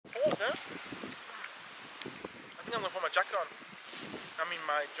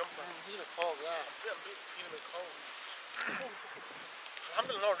jumper. He's a bit cold, yeah. I'm feeling a bit cold.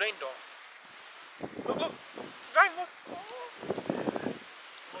 Alhamdulillah, no rain though. Look. Rain, look.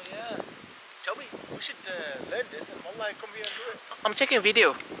 Oh yeah. Toby, we should learn this and wallah, come here and do it. I'm taking a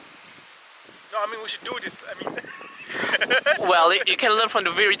video. No, I mean we should do this. I mean. Well, you can learn from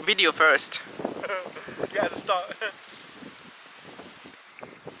the video first. Yeah, at the start.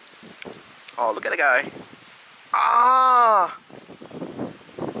 Oh, look at the guy. Ah!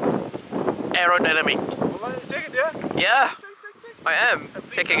 Aerodynamic. Wallah, take it, yeah? Yeah, I am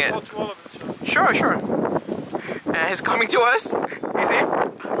taking it. Sure. He's coming to us. You see?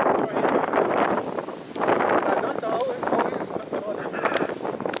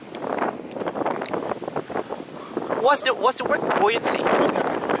 What's the word? Buoyancy.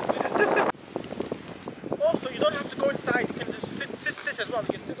 Also, you don't have to go inside. You can just sit as well. You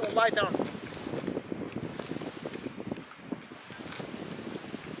can sit or lie down.